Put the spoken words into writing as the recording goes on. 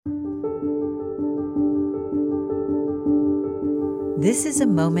This is a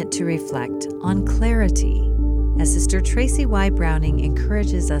moment to reflect on clarity, as Sister Tracy Y Browning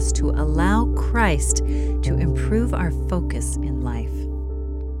encourages us to allow Christ to improve our focus in life.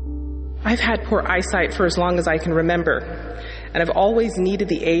 I've had poor eyesight for as long as I can remember, and I've always needed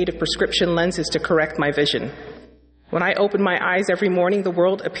the aid of prescription lenses to correct my vision. When I open my eyes every morning, the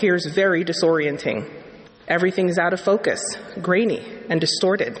world appears very disorienting. Everything is out of focus, grainy, and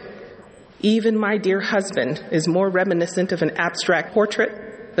distorted. Even my dear husband is more reminiscent of an abstract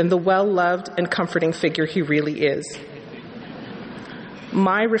portrait than the well-loved and comforting figure he really is.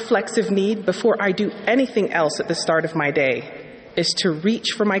 My reflexive need before I do anything else at the start of my day is to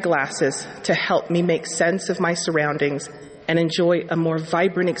reach for my glasses to help me make sense of my surroundings and enjoy a more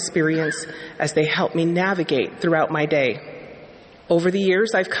vibrant experience as they help me navigate throughout my day. Over the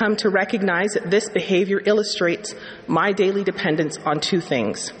years, I've come to recognize that this behavior illustrates my daily dependence on two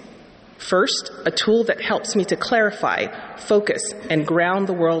things. First, a tool that helps me to clarify, focus, and ground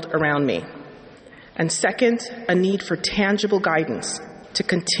the world around me. And second, a need for tangible guidance to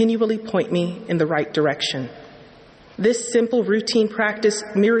continually point me in the right direction. This simple routine practice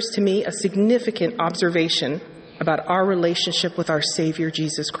mirrors to me a significant observation about our relationship with our Savior,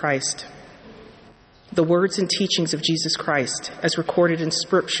 Jesus Christ. The words and teachings of Jesus Christ, as recorded in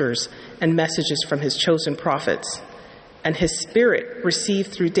scriptures and messages from his chosen prophets, and his Spirit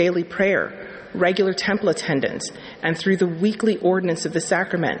received through daily prayer, regular temple attendance, and through the weekly ordinance of the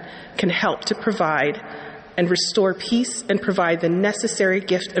sacrament, can help to provide and restore peace and provide the necessary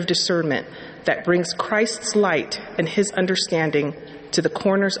gift of discernment that brings Christ's light and his understanding to the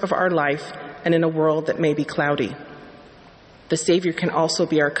corners of our life and in a world that may be cloudy. The Savior can also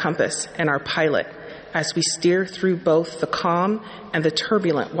be our compass and our pilot as we steer through both the calm and the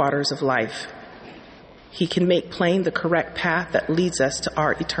turbulent waters of life. He can make plain the correct path that leads us to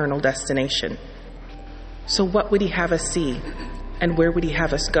our eternal destination. So what would he have us see, and where would he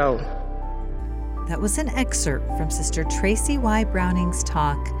have us go? That was an excerpt from Sister Tracy Y Browning's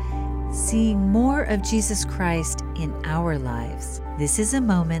talk, Seeing More of Jesus Christ in Our Lives. This is a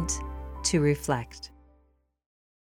moment to reflect.